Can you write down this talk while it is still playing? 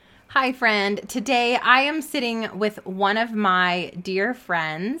Hi, friend. Today I am sitting with one of my dear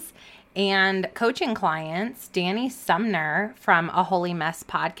friends and coaching clients, Dani Sumner from A Holy Mess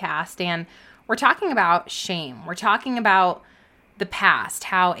podcast. And we're talking about shame. We're talking about the past,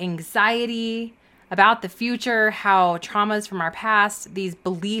 how anxiety about the future, how traumas from our past, these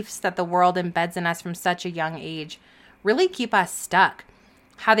beliefs that the world embeds in us from such a young age really keep us stuck,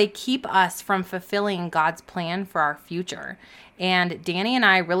 how they keep us from fulfilling God's plan for our future. And Dani and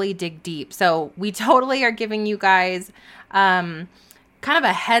I really dig deep. So we totally are giving you guys kind of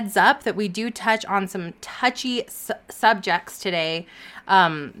a heads up that we do touch on some touchy subjects today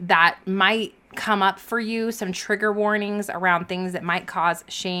that might come up for you, some trigger warnings around things that might cause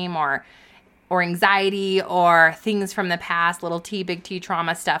shame or anxiety or things from the past, little T, big T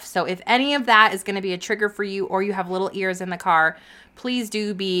trauma stuff. So if any of that is going to be a trigger for you or you have little ears in the car, please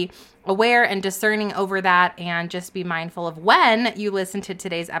do be aware and discerning over that and just be mindful of when you listen to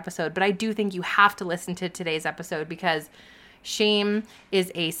today's episode. But I do think you have to listen to today's episode because shame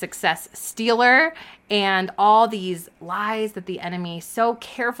is a success stealer, and all these lies that the enemy so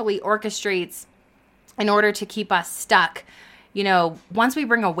carefully orchestrates in order to keep us stuck. You know, once we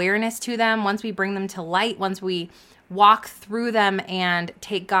bring awareness to them, once we bring them to light, once we walk through them and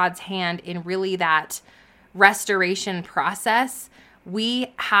take God's hand in really that restoration process,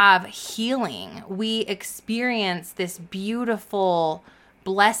 we have healing. We experience this beautiful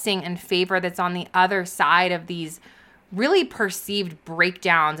blessing and favor that's on the other side of these really perceived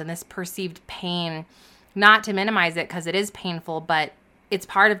breakdowns and this perceived pain. Not to minimize it because it is painful, but it's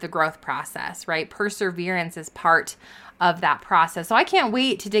part of the growth process, right? Perseverance is part of that process. So I can't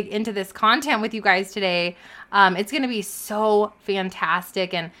wait to dig into this content with you guys today. It's going to be so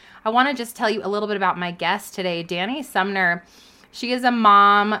fantastic. And I want to just tell you a little bit about my guest today, Dani Sumner. She is a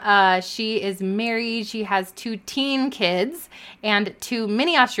mom. She is married. She has 2 teen kids and 2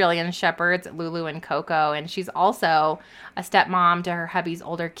 mini Australian shepherds, Lulu and Coco. And she's also a stepmom to her hubby's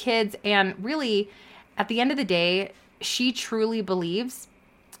older kids. And really, at the end of the day, she truly believes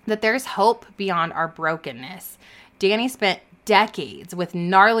that there's hope beyond our brokenness. Dani spent decades with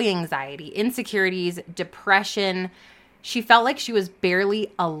gnarly anxiety, insecurities, depression. She felt like she was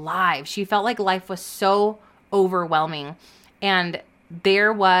barely alive. She felt like life was so overwhelming. And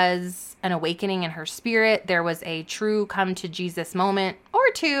there was an awakening in her spirit. There was a true come to Jesus moment, or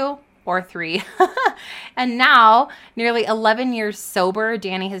 2 or 3. And now, nearly 11 years sober,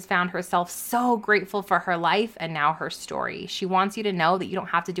 Dani has found herself so grateful for her life and now her story. She wants you to know that you don't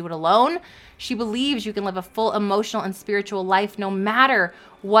have to do it alone. She believes you can live a full emotional and spiritual life no matter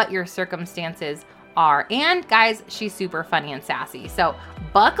what your circumstances are. And guys, she's super funny and sassy. So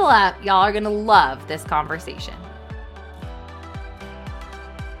buckle up. Y'all are going to love this conversation.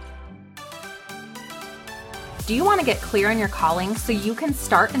 Do you want to get clear on your calling so you can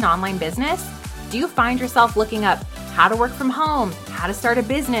start an online business? Do you find yourself looking up how to work from home, how to start a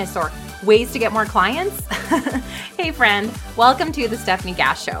business, or ways to get more clients? Hey friend, welcome to the Stephanie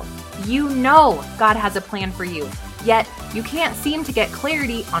Gass Show. You know God has a plan for you, yet you can't seem to get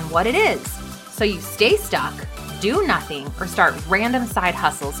clarity on what it is. So you stay stuck, do nothing, or start random side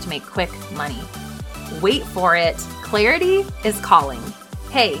hustles to make quick money. Wait for it. Clarity is calling.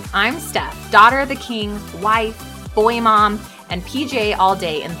 Hey, I'm Steph, daughter of the king, wife, boy mom, and PJ all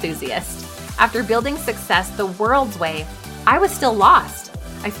day enthusiast. After building success the world's way, I was still lost.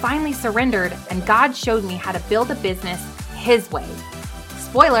 I finally surrendered, and God showed me how to build a business His way.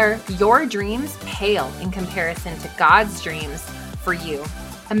 Spoiler, your dreams pale in comparison to God's dreams for you.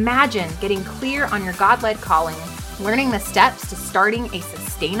 Imagine getting clear on your God-led calling, learning the steps to starting a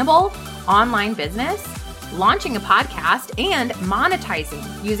sustainable online business, launching a podcast, and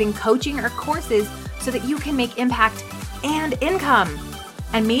monetizing using coaching or courses so that you can make impact and income.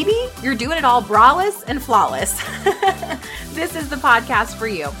 And maybe you're doing it all braless and flawless. This is the podcast for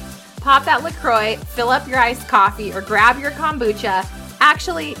you. Pop that LaCroix, fill up your iced coffee, or grab your kombucha.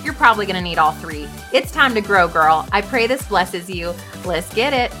 Actually, you're probably going to need all 3. It's time to grow, girl. I pray this blesses you. Let's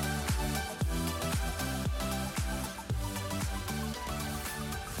get it.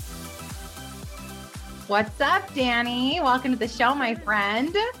 What's up, Dani? Welcome to the show, my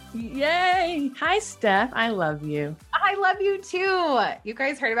friend. Yay. Hi, Steph. I love you. I love you too. You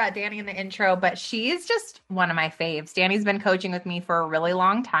guys heard about Dani in the intro, but she's just one of my faves. Dani's been coaching with me for a really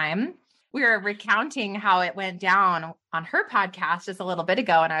long time. We were recounting how it went down on her podcast just a little bit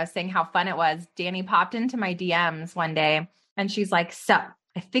ago, and I was saying how fun it was. Dani popped into my DMs one day, and she's like, so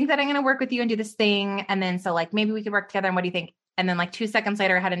I think that I'm going to work with you and do this thing. And then so like, maybe we could work together. And what do you think? And then like 2 seconds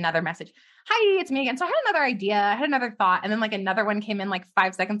later, I had another message. Hi, it's me again. So I had another idea. I had another thought. And then like another one came in like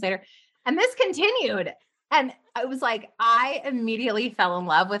 5 seconds later. And this continued. And I was like, I immediately fell in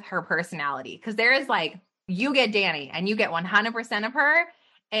love with her personality because there is like, you get Dani and you get 100% of her.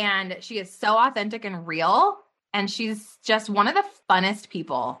 And she is so authentic and real. And she's just one of the funnest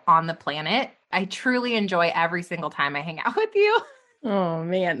people on the planet. I truly enjoy every single time I hang out with you. Oh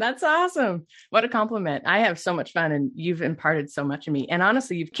man, that's awesome. What a compliment. I have so much fun and you've imparted so much of me. And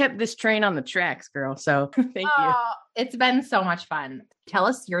honestly, you've kept this train on the tracks, girl. So thank you. It's been so much fun. Tell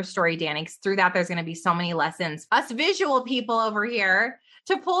us your story, Dani, because through that, there's going to be so many lessons, us visual people over here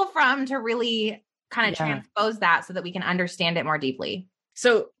to pull from to really kind of transpose that so that we can understand it more deeply.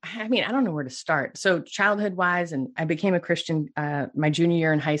 So, I mean, I don't know where to start. So childhood wise, and I became a Christian my junior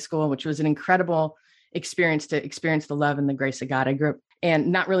year in high school, which was an incredible experience to experience the love and the grace of God. I grew up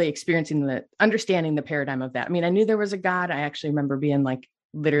and not really understanding the paradigm of that. I mean, I knew there was a God. I actually remember being like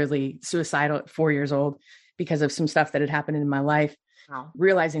literally suicidal at 4 years old because of some stuff that had happened in my life,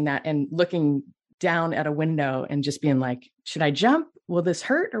 realizing that and looking down at a window and just being like, should I jump? Will this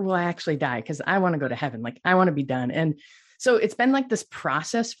hurt or will I actually die? Because I want to go to heaven. Like I want to be done. And so it's been like this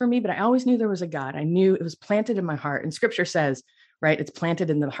process for me, but I always knew there was a God. I knew it was planted in my heart. And scripture says, right, it's planted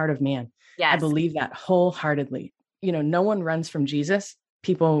in the heart of man. Yes. I believe that wholeheartedly. You know, no one runs from Jesus.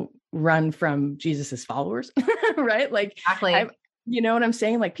 People run from Jesus's followers, right? Like, exactly. You know what I'm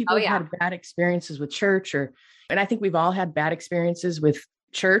saying? Like people have had bad experiences with church and I think we've all had bad experiences with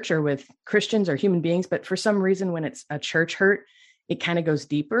church or with Christians or human beings. But for some reason, when it's a church hurt, it kind of goes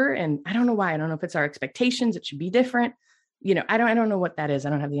deeper. And I don't know why. I don't know if it's our expectations. It should be different. You know, I don't know what that is. I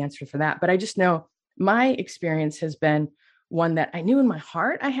don't have the answer for that, but I just know my experience has been one that I knew in my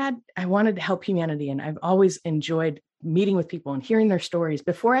heart I wanted to help humanity. And I've always enjoyed meeting with people and hearing their stories.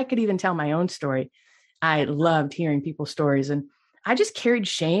 Before I could even tell my own story, I loved hearing people's stories. And I just carried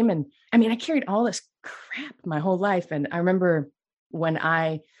shame. And I mean, I carried all this crap my whole life. And I remember when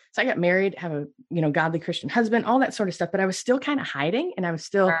I got married, have a, godly Christian husband, all that sort of stuff, but I was still kind of hiding and I was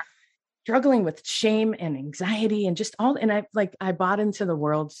still struggling with shame and anxiety and just all. And I bought into the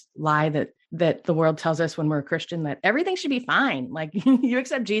world's lie that the world tells us when we're a Christian, that everything should be fine. Like you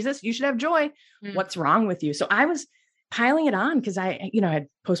accept Jesus, you should have joy. What's wrong with you? So I was piling it on because I had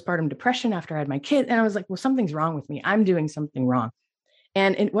postpartum depression after I had my kid. And I was like, well, something's wrong with me. I'm doing something wrong.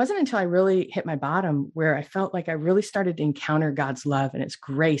 And it wasn't until I really hit my bottom where I felt like I really started to encounter God's love and his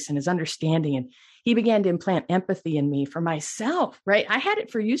grace and his understanding. And he began to implant empathy in me for myself, right? I had it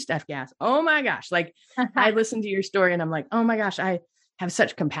for you, Steph Gass. Oh my gosh. Like I listened to your story and I'm like, oh my gosh, I have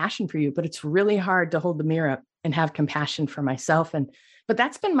such compassion for you, but it's really hard to hold the mirror up and have compassion for myself. But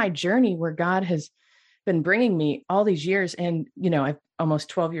that's been my journey where God has been bringing me all these years. And, I've almost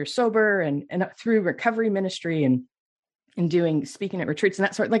 12 years sober and through recovery ministry and speaking at retreats and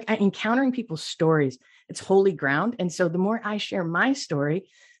that sort, like encountering people's stories, it's holy ground. And so the more I share my story,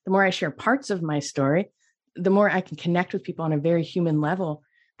 the more I share parts of my story, the more I can connect with people on a very human level,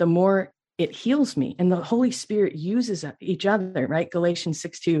 the more it heals me. And the Holy Spirit uses each other, right? Galatians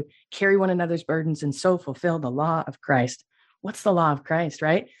 6:2, carry one another's burdens and so fulfill the law of Christ. What's the law of Christ,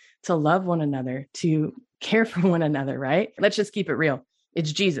 right? To love one another, to care for one another, right? Let's just keep it real.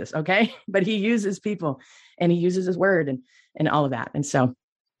 It's Jesus, okay? But he uses people and he uses his word and all of that. And so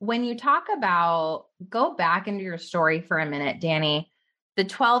when you talk about, go back into your story for a minute, Dani, the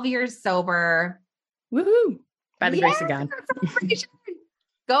 12 years sober. Woohoo! By the grace of God.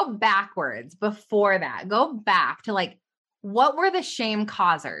 Go backwards before that. Go back to what were the shame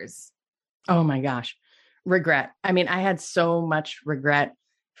causers? Oh my gosh. Regret. I mean, I had so much regret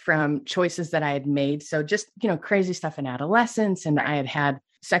from choices that I had made. So just, crazy stuff in adolescence. And I had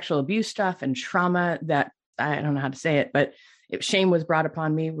sexual abuse stuff and trauma that I don't know how to say it, but shame was brought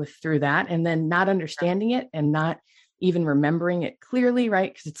upon me through that. And then not understanding it and not even remembering it clearly,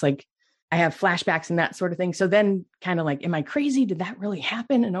 right? Because it's like, I have flashbacks and that sort of thing. So then kind of like, am I crazy? Did that really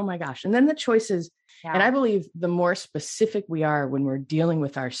happen? And oh my gosh. And then the choices. Yeah. And I believe the more specific we are when we're dealing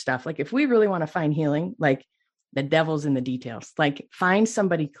with our stuff, like if we really want to find healing, like the devil's in the details, like find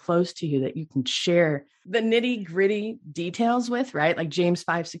somebody close to you that you can share the nitty gritty details with, right? Like James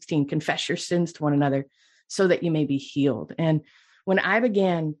 5:16, confess your sins to one another so that you may be healed. And when I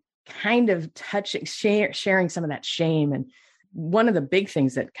began kind of sharing some of that shame, and one of the big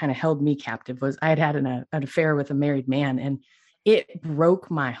things that kind of held me captive was I had an affair with a married man, and it broke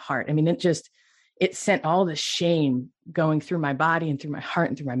my heart. I mean, it sent all this shame going through my body and through my heart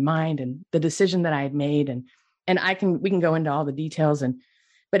and through my mind, and the decision that I had made. And we can go into all the details,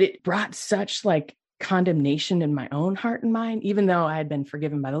 but it brought such like condemnation in my own heart and mind, even though I had been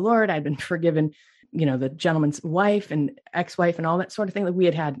forgiven by the Lord. I'd been forgiven, the gentleman's wife and ex-wife and all that sort of thing. Like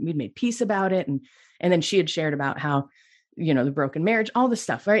we'd made peace about it. And then she had shared about how the broken marriage, all the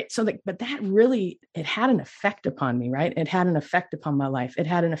stuff, right? So but that really, it had an effect upon me, right? It had an effect upon my life. It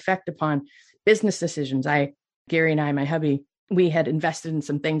had an effect upon business decisions. Gary and I, my hubby, we had invested in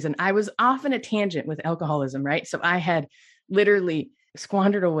some things, and I was off in a tangent with alcoholism, right? So I had literally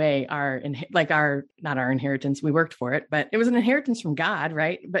squandered away not our inheritance. We worked for it, but it was an inheritance from God,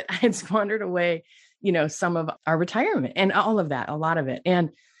 right? But I had squandered away, some of our retirement and all of that, a lot of it.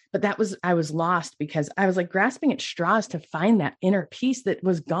 But I was lost because I was like grasping at straws to find that inner peace that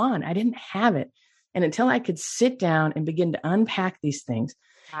was gone. I didn't have it. And until I could sit down and begin to unpack these things.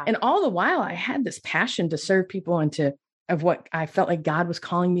 Wow. And all the while I had this passion to serve people and of what I felt like God was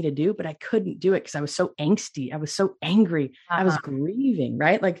calling me to do, but I couldn't do it because I was so angsty. I was so angry. I was grieving,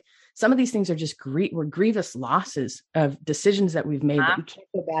 right? Like some of these things are just were grievous losses of decisions that we've made that we can't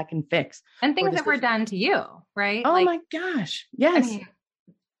go back and fix. And things that were done to you, right? Oh my gosh. Yes.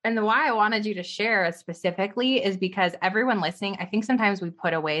 And why I wanted you to share specifically is because everyone listening, I think sometimes we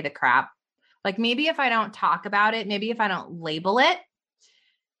put away the crap. Like maybe if I don't talk about it, maybe if I don't label it,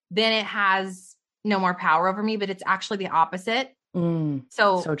 then it has no more power over me, but it's actually the opposite.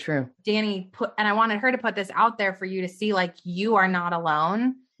 So true. Dani and I wanted her to put this out there for you to see, like, you are not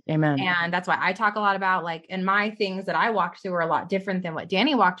alone. Amen. And that's why I talk a lot about, like, and my things that I walked through are a lot different than what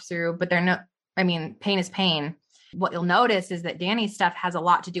Dani walked through, but pain is pain. What you'll notice is that Dani's stuff has a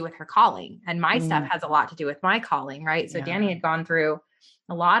lot to do with her calling, and my stuff has a lot to do with my calling, right? So Dani had gone through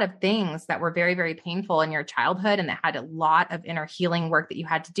a lot of things that were very, very painful in your childhood, and that had a lot of inner healing work that you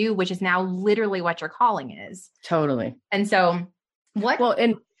had to do, which is now literally what your calling is. Totally. And so I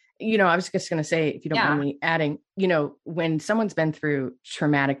was just going to say, if you don't mind me adding, when someone's been through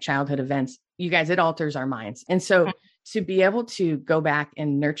traumatic childhood events, you guys, it alters our minds. And so to be able to go back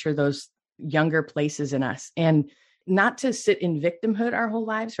and nurture those younger places in us, and not to sit in victimhood our whole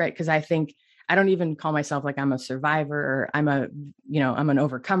lives, right? Because I don't even call myself like I'm a survivor or I'm an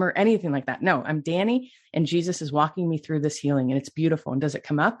overcomer, anything like that. No, I'm Dani, and Jesus is walking me through this healing, and it's beautiful. And does it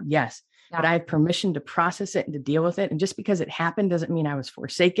come up? Yes. Yeah. But I have permission to process it and to deal with it. And just because it happened doesn't mean I was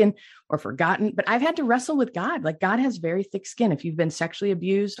forsaken or forgotten, but I've had to wrestle with God. Like, God has very thick skin. If you've been sexually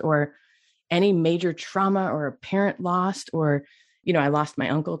abused or any major trauma or a parent lost, or I lost my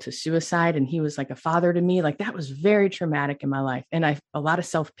uncle to suicide, and he was like a father to me. Like, that was very traumatic in my life. And a lot of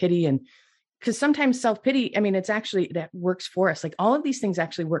self-pity, and because sometimes self-pity, it's actually, that works for us. Like, all of these things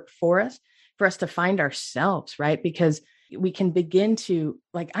actually work for us to find ourselves, right? Because we can begin to,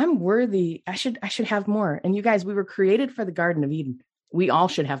 like, I'm worthy. I should have more. And you guys, we were created for the Garden of Eden. We all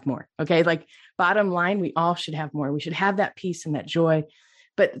should have more. Okay. Like, bottom line, we all should have more. We should have that peace and that joy,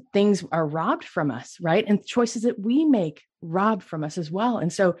 but things are robbed from us, right? And choices that we make robbed from us as well.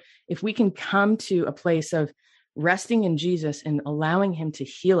 And so if we can come to a place of resting in Jesus and allowing him to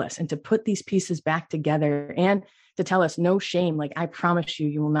heal us and to put these pieces back together, and to tell us no shame, like, I promise you,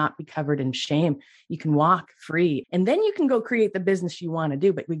 you will not be covered in shame. You can walk free, and then you can go create the business you want to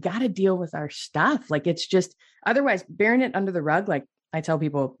do. But we got to deal with our stuff. Like, it's just, otherwise bearing it under the rug. Like I tell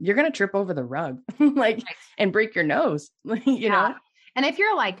people, you're going to trip over the rug, and break your nose, you know? And if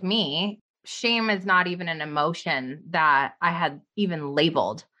you're like me, shame is not even an emotion that I had even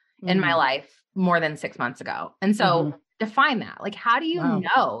labeled in my life more than 6 months ago. And so define that. Like, how do you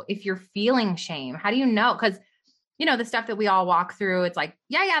know if you're feeling shame? How do you know? Because, the stuff that we all walk through, it's like,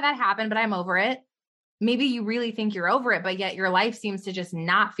 yeah, that happened, but I'm over it. Maybe you really think you're over it, but yet your life seems to just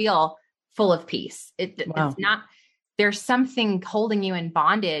not feel full of peace. It's not, there's something holding you in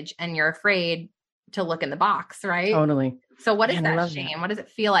bondage, and you're afraid to look in the box, right? Totally. So what is that shame? What does it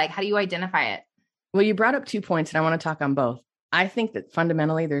feel like? How do you identify it? Well, you brought up 2 points, and I want to talk on both. I think that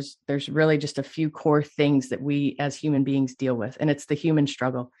fundamentally there's really just a few core things that we as human beings deal with, and it's the human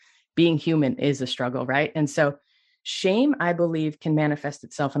struggle. Being human is a struggle, right? And so shame, I believe, can manifest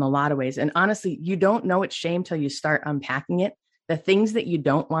itself in a lot of ways. And honestly, you don't know it's shame till you start unpacking it. The things that you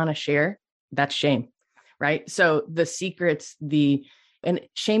don't want to share, that's shame, right? So the secrets, and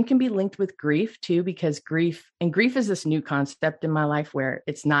shame can be linked with grief too, because grief is this new concept in my life where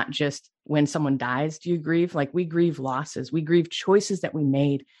it's not just when someone dies, do you grieve? Like, we grieve losses. We grieve choices that we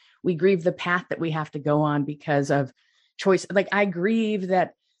made. We grieve the path that we have to go on because of choice. Like, I grieve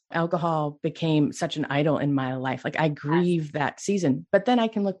that alcohol became such an idol in my life. Like, I grieve that season, but then I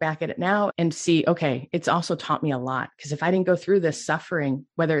can look back at it now and see, okay, it's also taught me a lot. Because if I didn't go through this suffering,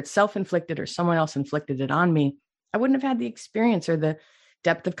 whether it's self-inflicted or someone else inflicted it on me, I wouldn't have had the experience or the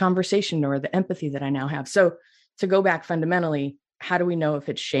depth of conversation or the empathy that I now have. So to go back fundamentally, how do we know if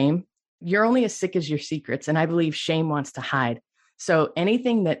it's shame? You're only as sick as your secrets. And I believe shame wants to hide. So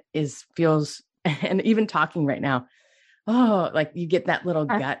anything that feels, and even talking right now, like, you get that little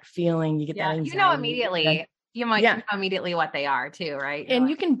gut feeling, you get that anxiety. Immediately You might know immediately what they are too, right? And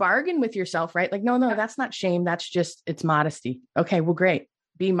you can bargain with yourself, right? Like, no, that's not shame. That's just, it's modesty. Okay, well, great.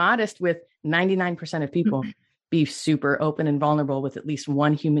 Be modest with 99% of people. Be super open and vulnerable with at least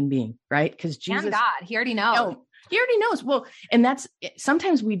one human being, right? Because Jesus, and God, he already knows. No, he already knows. Well, and that's,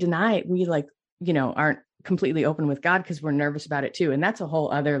 sometimes we deny it. We like, aren't completely open with God because we're nervous about it too. And that's a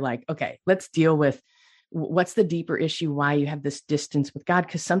whole other, like, okay, let's deal with what's the deeper issue, why you have this distance with God.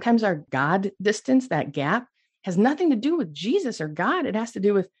 Because sometimes our God distance, that gap, has nothing to do with Jesus or God. It has to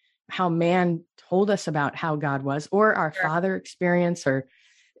do with how man told us about how God was, or our father experience, or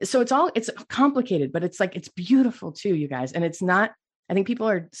so it's complicated, but it's like, it's beautiful too, you guys. And it's not, I think people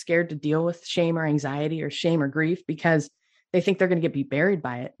are scared to deal with shame or anxiety or shame or grief because they think they're going to be buried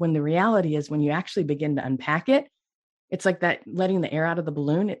by it. When the reality is, when you actually begin to unpack it, it's like that letting the air out of the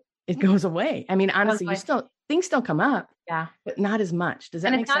balloon, it goes away. I mean, honestly, things still come up, but not as much. Does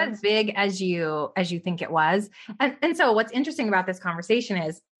that make sense? And it's not as big as you think it was. And so what's interesting about this conversation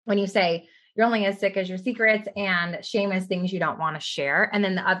is when you say you're only as sick as your secrets, and shame is things you don't want to share. And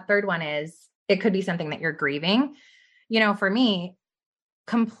then the third one is it could be something that you're grieving. For me,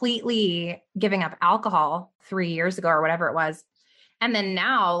 completely giving up alcohol 3 years ago or whatever it was. And then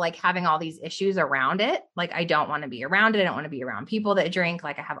now, like, having all these issues around it, like, I don't want to be around it. I don't want to be around people that drink.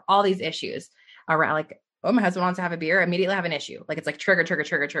 Like, I have all these issues around, like, oh, my husband wants to have a beer, I immediately have an issue. Like, it's like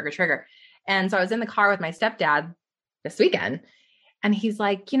trigger. And so I was in the car with my stepdad this weekend, and he's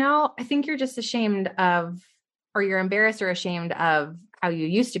like, I think you're just ashamed of, or you're embarrassed or ashamed of how you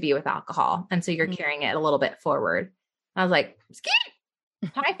used to be with alcohol. And so you're carrying it a little bit forward. I was like,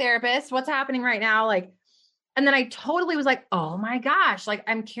 hi, therapist, what's happening right now? Like, and then I totally was like, oh my gosh, like,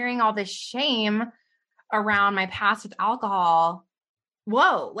 I'm carrying all this shame around my past with alcohol.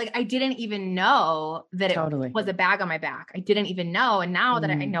 Whoa. Like, I didn't even know that it was a bag on my back. I didn't even know. And now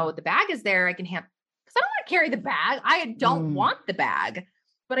that I know the bag is there, I can because I don't want to carry the bag. I don't want the bag,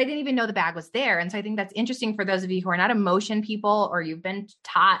 but I didn't even know the bag was there. And so I think that's interesting for those of you who are not emotion people, or you've been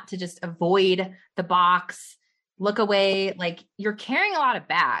taught to just avoid the box, look away. Like, you're carrying a lot of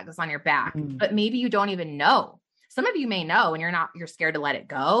bags on your back, but maybe you don't even know. Some of you may know, and you're scared to let it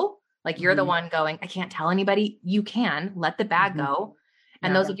go. Like, you're the one going, I can't tell anybody. You can let the bag go.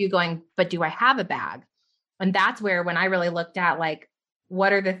 And those of you going, but do I have a bag? And that's where, when I really looked at, like,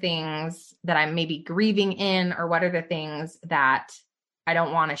 what are the things that I'm maybe grieving in, or what are the things that I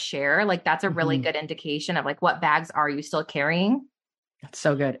don't want to share? Like, that's a really good indication of, like, what bags are you still carrying? That's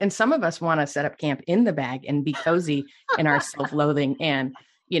so good. And some of us want to set up camp in the bag and be cozy in our self-loathing and,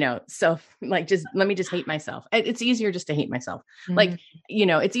 like, just let me just hate myself. It's easier just to hate myself. Like,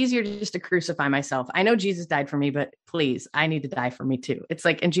 it's easier just to crucify myself. I know Jesus died for me, but please, I need to die for me too. It's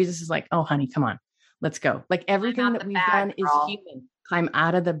like, and Jesus is like, oh, honey, come on, let's go. Like, everything that we've done is human. Climb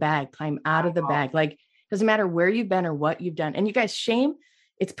out of the bag, Like, doesn't matter where you've been or what you've done. And you guys, shame,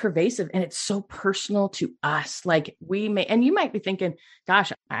 it's pervasive and it's so personal to us. Like, and you might be thinking,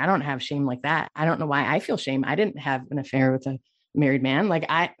 gosh, I don't have shame like that. I don't know why I feel shame. I didn't have an affair with a married man. Like,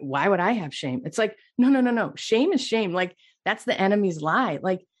 why would I have shame? It's like, no. Shame is shame. Like, that's the enemy's lie.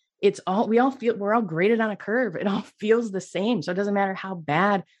 Like, we're all graded on a curve. It all feels the same. So it doesn't matter how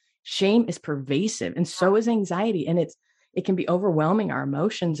bad. Shame is pervasive, and so is anxiety. And it can be overwhelming, our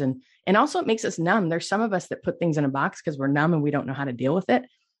emotions. And also it makes us numb. There's some of us that put things in a box because we're numb and we don't know how to deal with it,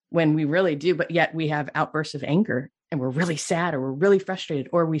 when we really do, but yet we have outbursts of anger and we're really sad, or we're really frustrated,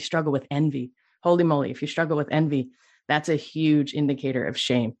 or we struggle with envy. Holy moly. If you struggle with envy, that's a huge indicator of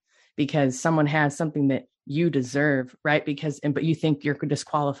shame, because someone has something that you deserve, right? But you think you're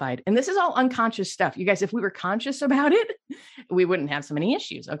disqualified. And this is all unconscious stuff. You guys, if we were conscious about it, we wouldn't have so many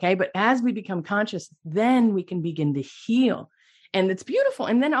issues. Okay. But as we become conscious, then we can begin to heal. And it's beautiful.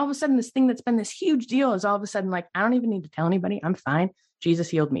 And then all of a sudden, this thing that's been this huge deal is all of a sudden like, I don't even need to tell anybody. I'm fine. Jesus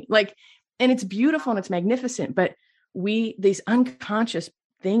healed me. Like, and it's beautiful and it's magnificent. But these unconscious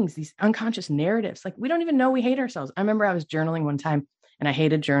things, these unconscious narratives, like, we don't even know we hate ourselves. I remember I was journaling one time, and I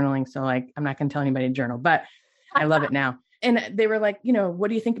hated journaling. So, like, I'm not going to tell anybody to journal, but I love it now. And they were like, what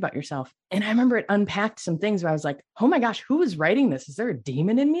do you think about yourself? And I remember it unpacked some things where I was like, oh my gosh, who is writing this? Is there a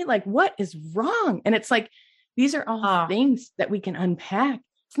demon in me? Like, what is wrong? And it's like, these are all things that we can unpack.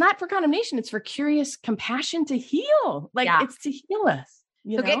 It's not for condemnation. It's for curious compassion to heal. Like, it's to heal us.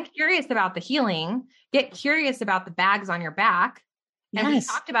 So get curious about the healing. Get curious about the bags on your back. And we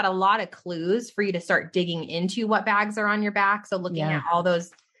talked about a lot of clues for you to start digging into what bags are on your back. So looking at all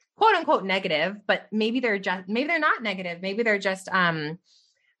those quote unquote negative, but maybe they're not negative. Maybe they're just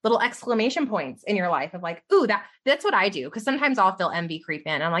little exclamation points in your life of like, ooh, that's what I do. Cause sometimes I'll feel envy creep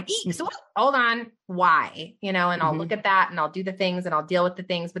in. I'm like, so hold on, why? And I'll look at that and I'll do the things and I'll deal with the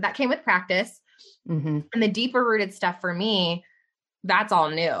things, but that came with practice. And the deeper rooted stuff for me, that's all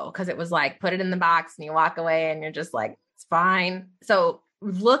new because it was like, put it in the box and you walk away and you're just like, it's fine. So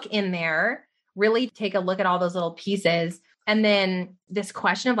look in there, really take a look at all those little pieces. And then this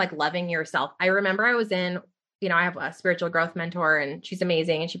question of like loving yourself. I remember I was in, I have a spiritual growth mentor and she's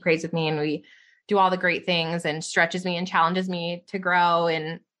amazing and she prays with me and we do all the great things and stretches me and challenges me to grow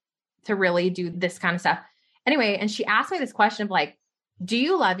and to really do this kind of stuff. Anyway, and she asked me this question of like, do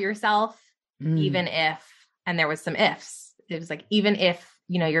you love yourself even if, and there was some ifs. It was like, even if,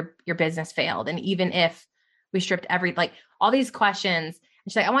 your business failed and even if we stripped like all these questions.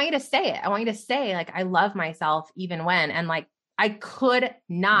 And she's like, I want you to say it. I want you to say like, I love myself even when, and like, I could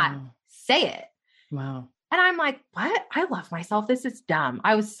not say it. Wow. And I'm like, what? I love myself. This is dumb.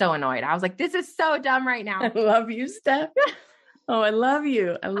 I was so annoyed. I was like, this is so dumb right now. I love you, Steph. Oh, I love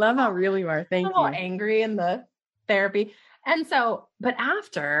you. I love how real you are. Thank you. I'm all angry in the therapy. And so, but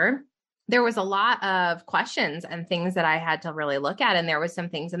after there was a lot of questions and things that I had to really look at. And there was some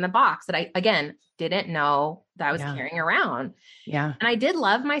things in the box that I, again, didn't know that I was carrying around. Yeah. And I did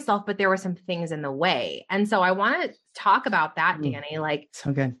love myself, but there were some things in the way. And so I want to talk about that, Dani. Like,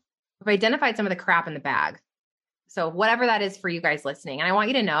 so good. I've identified some of the crap in the bag. So whatever that is for you guys listening. And I want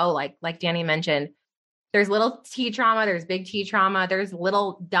you to know, like Dani mentioned, there's little T trauma, there's big T trauma, there's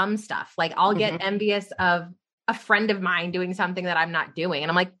little dumb stuff. Like I'll get envious of a friend of mine doing something that I'm not doing. And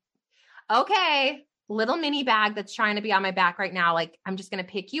I'm like, okay, little mini bag that's trying to be on my back right now. Like, I'm just going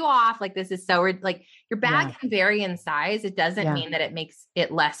to pick you off. Like, this is so weird. Like your bag can vary in size. It doesn't mean that it makes it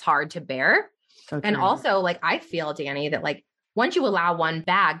less hard to bear. So and also like, I feel, Dani, that like, once you allow one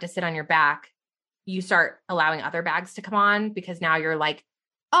bag to sit on your back, you start allowing other bags to come on because now you're like,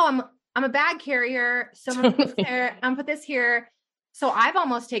 oh, I'm a bag carrier. So I'm gonna put this here. So I've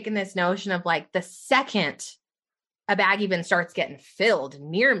almost taken this notion of like the second a bag even starts getting filled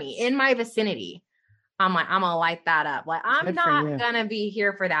near me in my vicinity, I'm like, I'm going to light that up. Like, I'm not going to be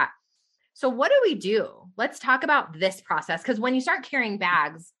here for that. So what do we do? Let's talk about this process. Cause when you start carrying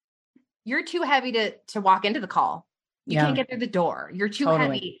bags, you're too heavy to walk into the call. You can't get through the door. You're too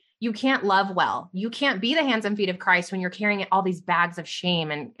heavy. You can't love well. You can't be the hands and feet of Christ when you're carrying all these bags of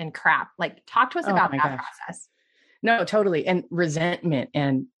shame and crap. Like, talk to us about that process. No, totally. And resentment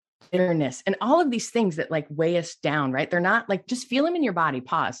and bitterness and all of these things that like weigh us down, right? They're not like, just feel them in your body,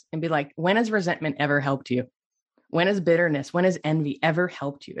 pause and be like, when has resentment ever helped you? When has bitterness, when has envy ever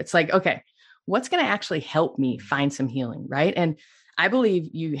helped you? It's like, okay, what's going to actually help me find some healing, right? And I believe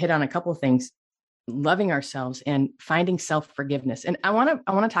you hit on a couple of things, loving ourselves and finding self-forgiveness. And I want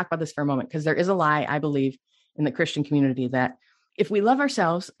to talk about this for a moment because there is a lie, I believe, in the Christian community that if we love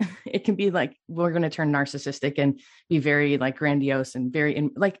ourselves, it can be like, we're going to turn narcissistic and be very like grandiose and very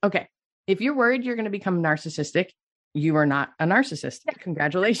like, okay, if you're worried you're going to become narcissistic, you are not a narcissist.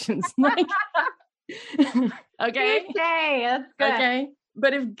 Congratulations. Like, okay. That's good. Okay.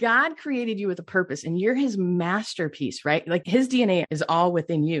 But if God created you with a purpose and you're his masterpiece, right? Like his DNA is all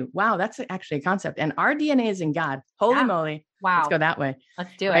within you. Wow. That's actually a concept. And our DNA is in God. Holy moly. Wow. Let's go that way.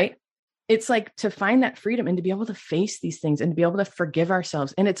 Let's do it. It's like to find that freedom and to be able to face these things and to be able to forgive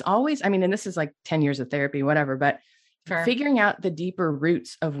ourselves. And it's always, I mean, and this is like 10 years of therapy, whatever, but figuring out the deeper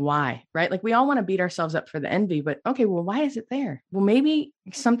roots of why, right? Like we all want to beat ourselves up for the envy, but okay, well, why is it there? Well, maybe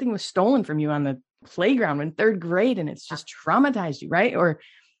something was stolen from you on the playground in third grade and it's just traumatized you, right? Or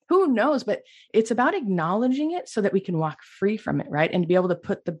who knows, but it's about acknowledging it so that we can walk free from it, right? And to be able to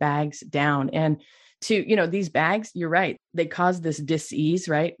put the bags down and to, these bags, you're right. They cause this dis-ease,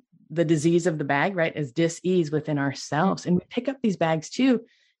 right? The disease of the bag, right, is dis-ease within ourselves. And we pick up these bags too,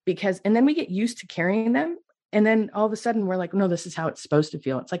 and then we get used to carrying them. And then all of a sudden we're like, no, this is how it's supposed to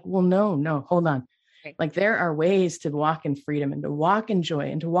feel. It's like, well, no, hold on. Right. Like there are ways to walk in freedom and to walk in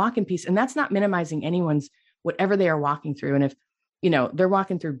joy and to walk in peace. And that's not minimizing anyone's, whatever they are walking through. And if, they're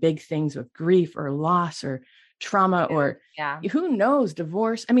walking through big things of grief or loss or trauma or who knows,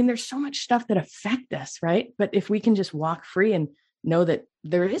 divorce. I mean, there's so much stuff that affect us, right? But if we can just walk free and know that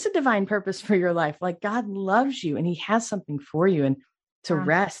there is a divine purpose for your life. Like God loves you and he has something for you and to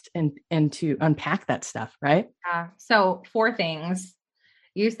rest and to unpack that stuff. Right. So 4 things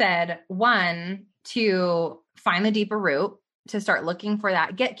you said. 1, to find the deeper root, to start looking for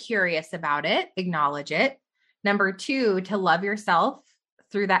that, get curious about it, acknowledge it. Number 2, to love yourself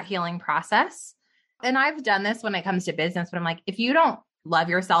through that healing process. And I've done this when it comes to business, but I'm like, if you don't love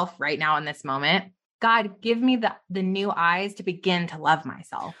yourself right now in this moment, God, give me the new eyes to begin to love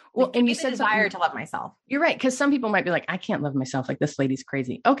myself. Well, and you said desire to love myself. You're right. Cause some people might be like, I can't love myself. Like this lady's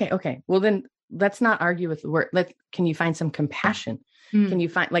crazy. Okay. Well, then let's not argue with the word. Can you find some compassion? Can you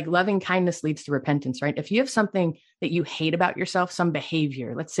find, like, loving kindness leads to repentance, right? If you have something that you hate about yourself, some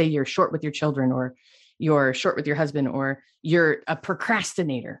behavior, let's say you're short with your children, or you're short with your husband, or you're a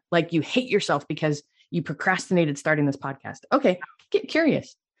procrastinator, like you hate yourself because you procrastinated starting this podcast. Okay, get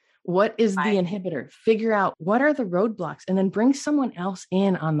curious. What is the inhibitor? Figure out what are the roadblocks, and then bring someone else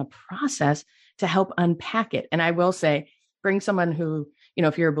in on the process to help unpack it. And I will say, bring someone who, you know,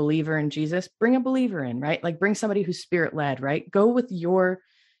 if you're a believer in Jesus, bring a believer in, right? Like, bring somebody who's spirit led, right? Go with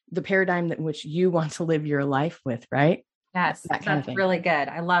the paradigm in which you want to live your life with, right? Yes, that's really good.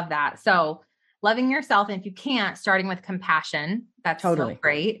 I love that. So loving yourself, and if you can't, starting with compassion, that's totally so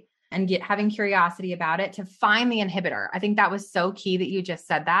great. And having curiosity about it to find the inhibitor. I think that was so key that you just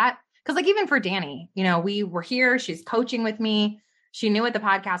said that. Because like, even for Dani, you know, we were here, she's coaching with me. She knew what the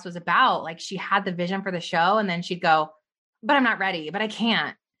podcast was about. Like, she had the vision for the show, and then she'd go, but I'm not ready, but I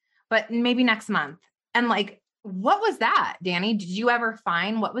can't, but maybe next month. And like, what was that, Dani? Did you ever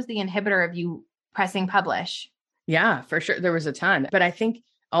find what was the inhibitor of you pressing publish? Yeah, for sure. There was a ton, but I think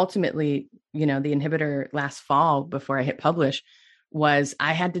ultimately, you know, the inhibitor last fall before I hit publish was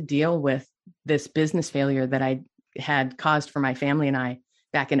I had to deal with this business failure that I had caused for my family and I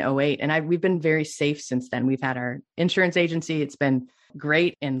back in 2008. And we've been very safe since then. We've had our insurance agency. It's been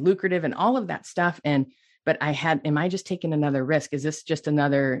great and lucrative and all of that stuff. But am I just taking another risk? Is this just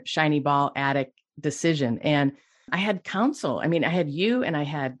another shiny ball addict decision? And I had counsel. I mean, I had you, and I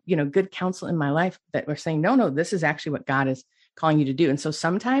had, you know, good counsel in my life that were saying, no, this is actually what God is calling you to do. And so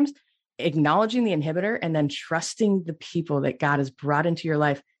sometimes acknowledging the inhibitor and then trusting the people that God has brought into your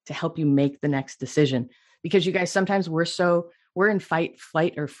life to help you make the next decision. Because you guys, sometimes we're in fight,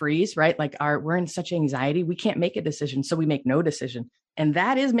 flight, or freeze, right? Like we're in such anxiety, we can't make a decision. So we make no decision. And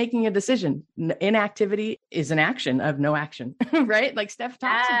that is making a decision. Inactivity is an action of no action, right? Like Steph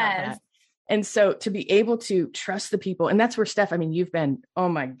talks about that. And so to be able to trust the people, and that's where Steph, I mean, you've been, oh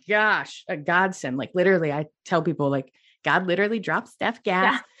my gosh, a godsend. Like, literally, I tell people, like, God literally dropped Steph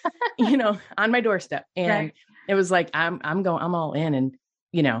gas, you know, on my doorstep. And it was like, I'm all in. And,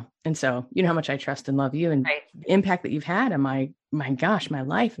 you know, and so, you know how much I trust and love you, and the impact that you've had on my gosh, my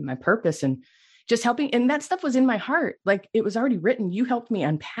life and my purpose, and just helping. And that stuff was in my heart. Like, it was already written. You helped me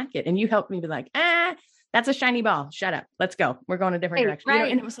unpack it, and you helped me be like, that's a shiny ball. Shut up. Let's go. We're going a different direction. You know,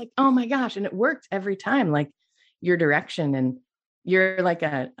 and it was like, oh my gosh. And it worked every time, like your direction, and you're like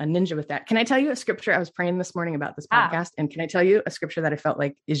a ninja with that. Can I tell you a scripture? I was praying this morning about this podcast. And can I tell you a scripture that I felt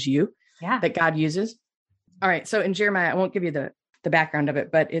like is you, that God uses? All right. So in Jeremiah, I won't give you the background of it,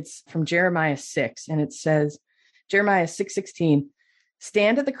 but it's from Jeremiah 6. And it says, Jeremiah 6:16,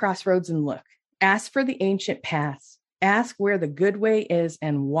 stand at the crossroads and look, ask for the ancient paths, ask where the good way is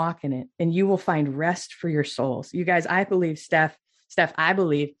and walk in it, and you will find rest for your souls. You guys, I believe, Steph, I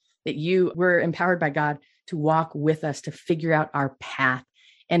believe that you were empowered by God to walk with us to figure out our path.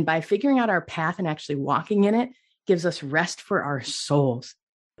 And by figuring out our path and actually walking in it gives us rest for our souls.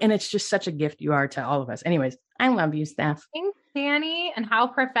 And it's just such a gift you are to all of us. Anyways, I love you, Steph. Thanks, Dani. And how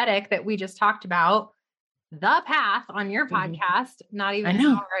prophetic that we just talked about the path on your podcast, not even an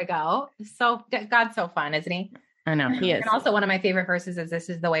hour ago. So God's so fun, isn't he? I know he is. And also one of my favorite verses is, this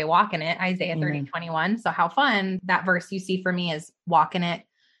is the way, walk in it, Isaiah 30:21. So how fun that verse you see for me is walk in it.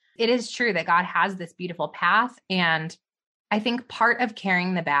 It is true that God has this beautiful path. And I think part of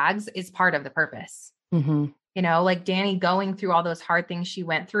carrying the bags is part of the purpose. Mm-hmm. You know, like Dani going through all those hard things she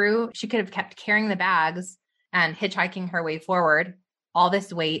went through, she could have kept carrying the bags and hitchhiking her way forward, all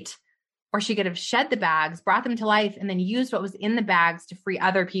this weight, or she could have shed the bags, brought them to life, and then used what was in the bags to free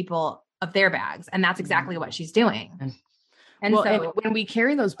other people of their bags. And that's exactly what she's doing. And and when we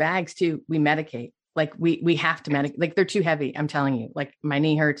carry those bags too, we medicate. Like we have to medicate. Like, they're too heavy. I'm telling you, like, my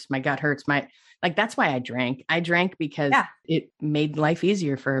knee hurts, my gut hurts, like, that's why I drank. I drank because it made life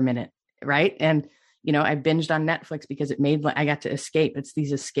easier for a minute. Right. And, you know, I binged on Netflix because I got to escape. It's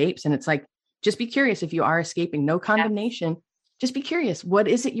these escapes. And it's like, just be curious if you are escaping, no condemnation. Just be curious. What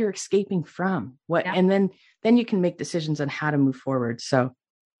is it you're escaping from? And then you can make decisions on how to move forward. So,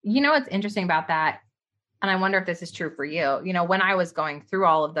 you know, what's interesting about that, and I wonder if this is true for you, you know, when I was going through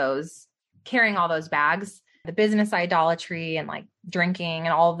all of those, carrying all those bags, the business idolatry and like drinking and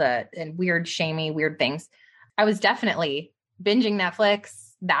all and weird, shamey, weird things, I was definitely binging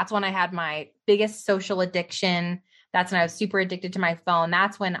Netflix. That's when I had my biggest social addiction. That's when I was super addicted to my phone.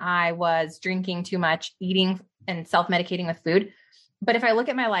 That's when I was drinking too much, eating and self-medicating with food. But if I look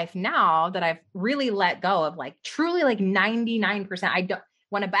at my life now that I've really let go of, like, truly like 99%,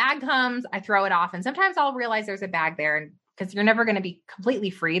 when a bag comes, I throw it off. And sometimes I'll realize there's a bag there, and because you're never going to be completely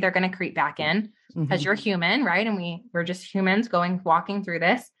free, they're going to creep back in because you're human, right? And we're just humans walking through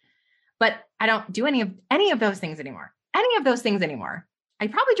this. But I don't do any of those things anymore. any of those things anymore. I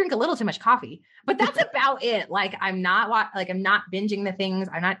probably drink a little too much coffee, but that's about it. Like I'm not binging the things.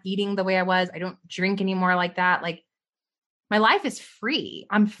 I'm not eating the way I was. I don't drink anymore like that. Like my life is free.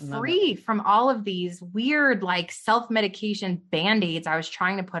 I'm free from all of these weird, like self-medication band-aids I was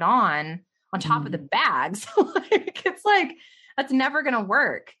trying to put on top of the bags. Like, it's like, that's never going to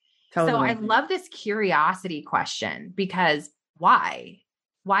work. Totally. So I love this curiosity question, because why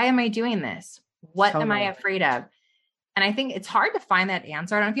am I doing this? What am I afraid of? And I think it's hard to find that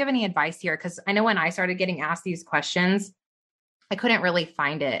answer. I don't know if you have any advice here, because I know when I started getting asked these questions, I couldn't really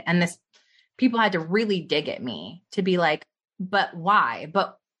find it. And people had to really dig at me to be like, but why?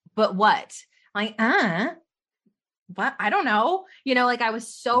 But what? Like, what? I don't know. Like I was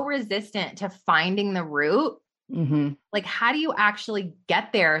so resistant to finding the root. Mm-hmm. Like, how do you actually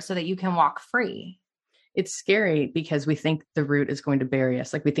get there so that you can walk free? It's scary because we think the root is going to bury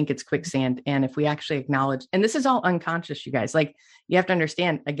us. Like we think it's quicksand. And if we actually acknowledge, and this is all unconscious, you guys, like you have to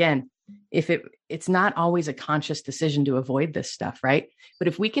understand, again, if it's not always a conscious decision to avoid this stuff, right? But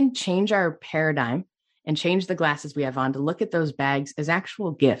if we can change our paradigm and change the glasses we have on to look at those bags as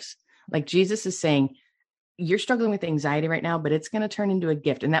actual gifts, like Jesus is saying, you're struggling with anxiety right now, but it's going to turn into a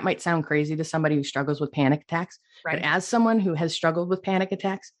gift. And that might sound crazy to somebody who struggles with panic attacks. Right. But as someone who has struggled with panic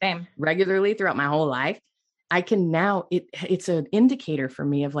attacks regularly throughout my whole life, I can now, it's an indicator for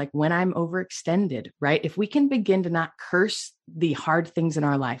me of like when I'm overextended, right? If we can begin to not curse the hard things in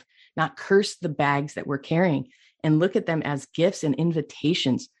our life, not curse the bags that we're carrying, and look at them as gifts and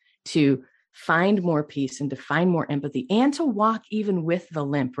invitations to find more peace and to find more empathy and to walk even with the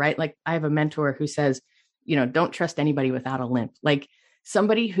limp, right? Like I have a mentor who says, don't trust anybody without a limp. Like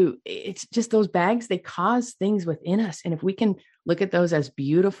somebody who, it's just those bags, they cause things within us. And if we can look at those as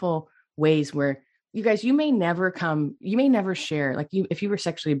beautiful ways where you guys, you may never share, like if you were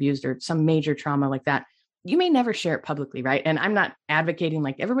sexually abused or some major trauma like that, you may never share it publicly, right? And I'm not advocating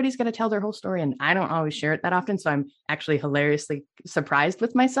like everybody's got to tell their whole story, and I don't always share it that often. So I'm actually hilariously surprised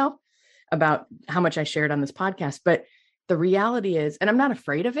with myself about how much I shared on this podcast. But the reality is, and I'm not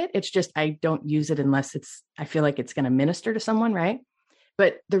afraid of it, it's just I don't use it unless I feel like it's going to minister to someone, right?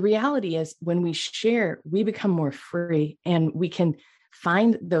 But the reality is when we share, we become more free and we can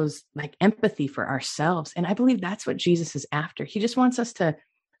find those like empathy for ourselves. And I believe that's what Jesus is after. He just wants us to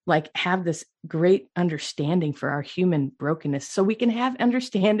like have this great understanding for our human brokenness so we can have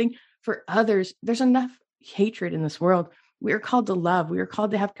understanding for others. There's enough hatred in this world. We are called to love. We are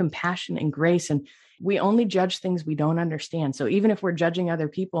called to have compassion and grace. And we only judge things we don't understand. So even if we're judging other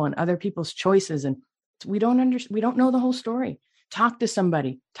people and other people's choices and we don't know the whole story, talk to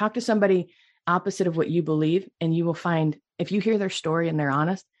somebody opposite of what you believe. And you will find, if you hear their story and they're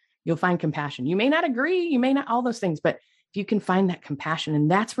honest, you'll find compassion. You may not agree, you may not, all those things, but if you can find that compassion, and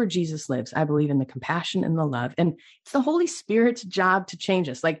that's where Jesus lives. I believe in the compassion and the love. And it's the Holy Spirit's job to change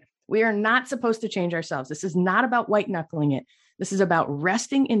us. Like we are not supposed to change ourselves. This is not about white knuckling it. This is about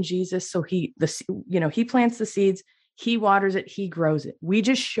resting in Jesus. So he plants the seeds, he waters it, he grows it. We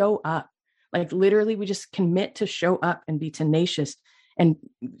just show up. Like literally, we just commit to show up and be tenacious and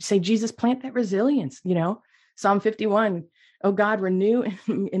say, Jesus, plant that resilience, Psalm 51, oh God, renew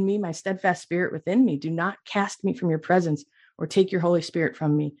in me my steadfast spirit within me. Do not cast me from your presence or take your Holy Spirit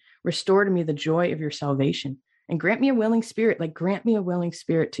from me. Restore to me the joy of your salvation and grant me a willing spirit,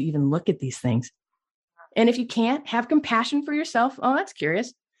 to even look at these things. And if you can't, have compassion for yourself. Oh, that's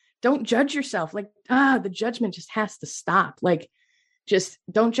curious. Don't judge yourself. Like, the judgment just has to stop. Like, just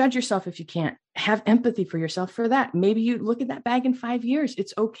don't judge yourself if you can't. Have empathy for yourself for that. Maybe you look at that bag in 5 years.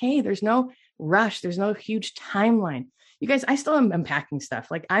 It's okay. There's no rush. There's no huge timeline. You guys, I still am unpacking stuff.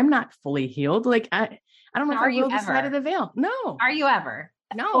 Like, I'm not fully healed. Like, I don't know if I will this side of the veil. No. Are you ever?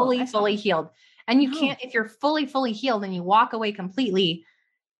 No. Fully healed. And you can't, if you're fully healed and you walk away completely,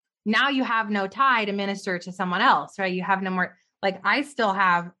 now you have no tie to minister to someone else, right? You have no more, like I still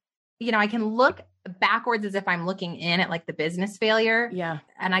have, I can look backwards as if I'm looking in at like the business failure. Yeah.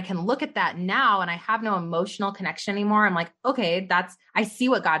 And I can look at that now and I have no emotional connection anymore. I'm like, okay, I see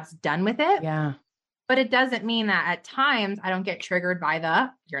what God's done with it. Yeah. But it doesn't mean that at times I don't get triggered by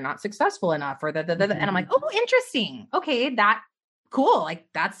you're not successful enough or and I'm like, oh, interesting. Okay. Cool. Like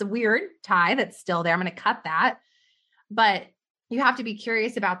that's a weird tie that's still there. I'm going to cut that. But you have to be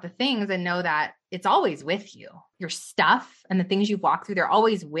curious about the things and know that it's always with you. Your stuff and the things you've walked through, they're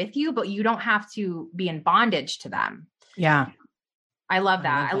always with you, but you don't have to be in bondage to them. Yeah. I love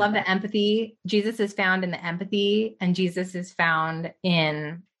that. I love the empathy. Jesus is found in the empathy and Jesus is found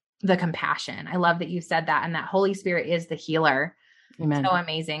in the compassion. I love that you said that. And that Holy Spirit is the healer. Amen. So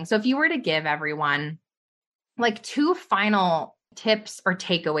amazing. So if you were to give everyone like 2 final tips or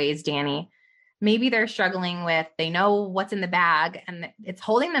takeaways, Dani, maybe they're struggling with, they know what's in the bag and it's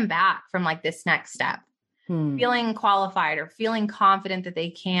holding them back from like this next step, feeling qualified or feeling confident that they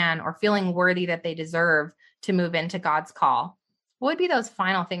can, or feeling worthy that they deserve to move into God's call. What would be those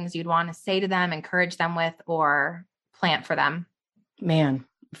final things you'd want to say to them, encourage them with, or plant for them? Man,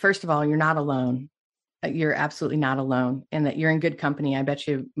 first of all, you're not alone. You're absolutely not alone, and that you're in good company. I bet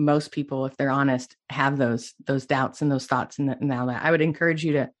you most people, if they're honest, have those doubts and those thoughts. And now that I would encourage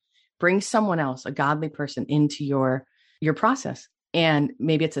you to bring someone else, a godly person, into your process. And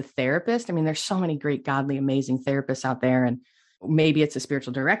maybe it's a therapist. I mean, there's so many great, godly, amazing therapists out there. And maybe it's a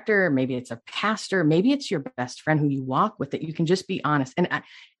spiritual director, maybe it's a pastor, maybe it's your best friend who you walk with, that you can just be honest and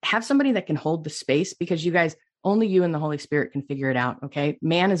have somebody that can hold the space, because you guys, only you and the Holy Spirit can figure it out. Okay.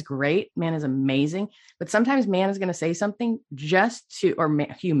 Man is great. Man is amazing. But sometimes man is going to say something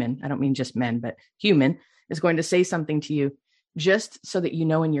human. I don't mean just men, but human is going to say something to you just so that you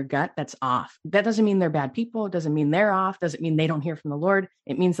know in your gut that's off. That doesn't mean they're bad people. It doesn't mean they're off. Doesn't mean they don't hear from the Lord.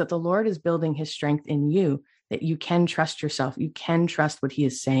 It means that the Lord is building his strength in you, that you can trust yourself. You can trust what he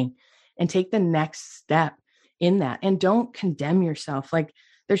is saying and take the next step in that. And don't condemn yourself. Like,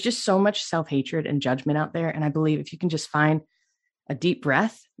 there's just so much self-hatred and judgment out there. And I believe if you can just find a deep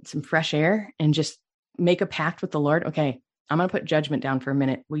breath, some fresh air, and just make a pact with the Lord. Okay, I'm going to put judgment down for a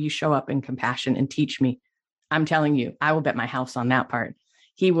minute. Will you show up in compassion and teach me? I'm telling you, I will bet my house on that part.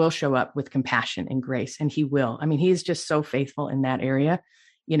 He will show up with compassion and grace, and he will. I mean, he's just so faithful in that area,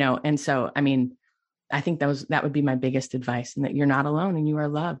 And so, I mean, I think that would be my biggest advice, and that you're not alone and you are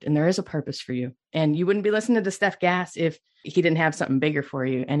loved, and there is a purpose for you. And you wouldn't be listening to Steph Gass if he didn't have something bigger for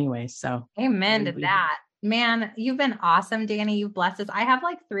you anyway. So amen to that. Man, you've been awesome, Dani. You've blessed us. I have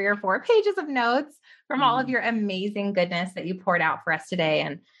like 3 or 4 pages of notes from all of your amazing goodness that you poured out for us today.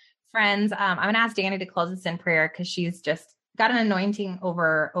 And friends, I'm going to ask Dani to close us in prayer, because she's just got an anointing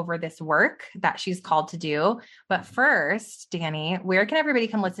over this work that she's called to do. But first, Dani, where can everybody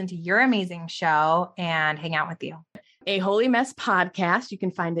come listen to your amazing show and hang out with you? A Holy Mess podcast. You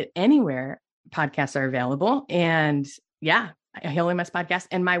can find it anywhere podcasts are available. And yeah, A Holy Mess podcast.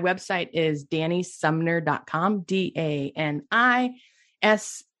 And my website is danisumner.com, DANISU,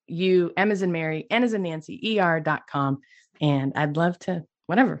 M as in Mary, N as in Nancy, ER.com. And I'd love to,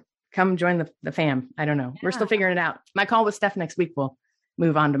 come join the fam. I don't know. Yeah. We're still figuring it out. My call with Steph next week will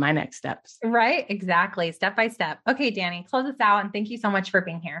move on to my next steps. Right. Exactly. Step by step. Okay, Dani, close us out. And thank you so much for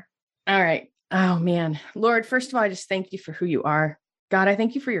being here. All right. Oh man, Lord, first of all, I just thank you for who you are. God, I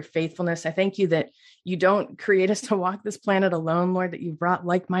thank you for your faithfulness. I thank you that you don't create us to walk this planet alone, Lord, that you've brought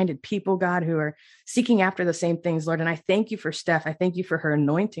like-minded people, God, who are seeking after the same things, Lord. And I thank you for Steph. I thank you for her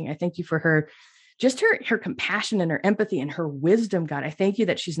anointing. I thank you for her compassion and her empathy and her wisdom, God. I thank you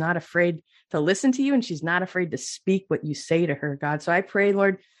that she's not afraid to listen to you, and she's not afraid to speak what you say to her, God. So I pray,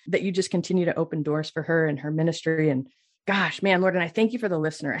 Lord, that you just continue to open doors for her and her ministry. And gosh, man, Lord, and I thank you for the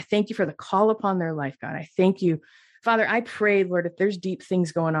listener. I thank you for the call upon their life, God. I thank you, Father. I pray, Lord, if there's deep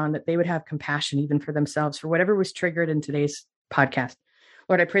things going on, that they would have compassion even for themselves, for whatever was triggered in today's podcast.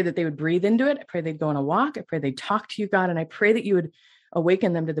 Lord, I pray that they would breathe into it. I pray they'd go on a walk. I pray they'd talk to you, God. And I pray that you would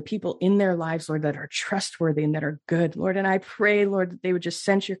awaken them to the people in their lives, Lord, that are trustworthy and that are good, Lord. And I pray, Lord, that they would just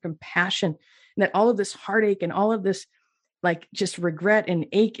sense your compassion, and that all of this heartache and all of this, like, just regret and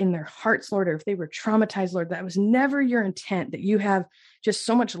ache in their hearts, Lord, or if they were traumatized, Lord, that was never your intent, that you have just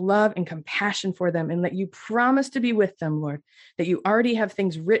so much love and compassion for them, and that you promise to be with them, Lord, that you already have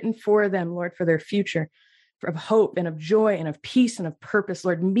things written for them, Lord, for their future, of hope and of joy and of peace and of purpose.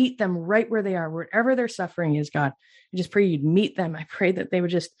 Lord, meet them right where they are, wherever their suffering is, God. I just pray you'd meet them. I pray that they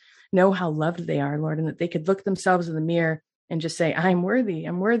would just know how loved they are, Lord, and that they could look themselves in the mirror and just say, I'm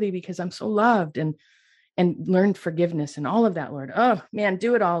worthy because I'm so loved, and learn forgiveness and all of that, Lord. Oh man,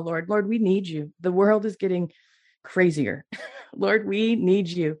 do it all, Lord. Lord, we need you. The world is getting crazier. Lord, we need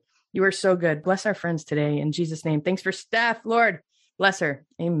you. You are so good. Bless our friends today in Jesus' name. Thanks for Steph, Lord. Bless her.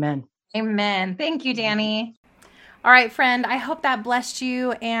 Amen. Amen. Thank you, Dani. All right, friend, I hope that blessed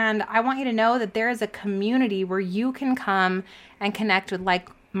you. And I want you to know that there is a community where you can come and connect with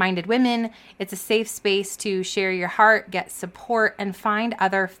like-minded women. It's a safe space to share your heart, get support, and find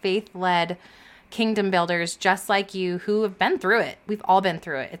other faith-led kingdom builders just like you who have been through it. We've all been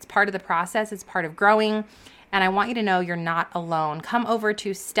through it. It's part of the process. It's part of growing. And I want you to know you're not alone. Come over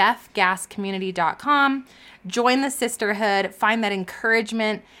to stephgasscommunity.com, join the sisterhood, find that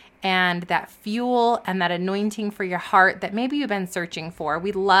encouragement and that fuel and that anointing for your heart that maybe you've been searching for.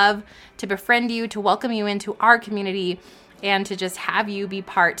 We'd love to befriend you, to welcome you into our community, and to just have you be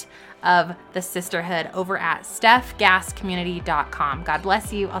part of the sisterhood over at stephgasscommunity.com. God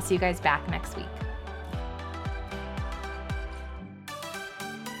bless you. I'll see you guys back next week.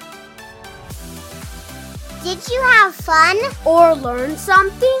 Did you have fun or learn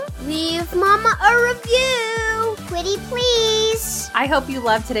something? Leave Mama a review. Pretty please. I hope you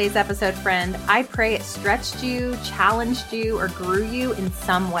loved today's episode, friend. I pray it stretched you, challenged you, or grew you in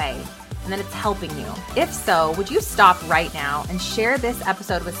some way, and that it's helping you. If so, would you stop right now and share this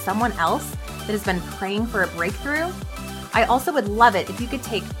episode with someone else that has been praying for a breakthrough? I also would love it if you could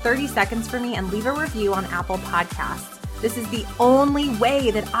take 30 seconds for me and leave a review on Apple Podcasts. This is the only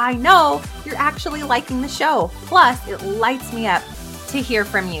way that I know you're actually liking the show. Plus, it lights me up to hear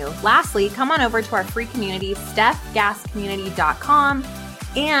from you. Lastly, come on over to our free community, stephgasscommunity.com,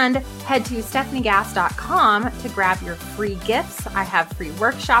 and head to stephaniegass.com to grab your free gifts. I have free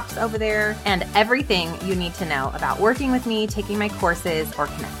workshops over there and everything you need to know about working with me, taking my courses, or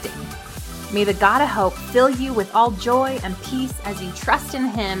connecting. May the God of hope fill you with all joy and peace as you trust in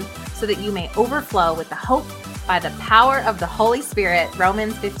him so that you may overflow with the hope by the power of the Holy Spirit.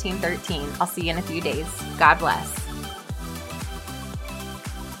 Romans 15:13. I'll see you in a few days. God bless.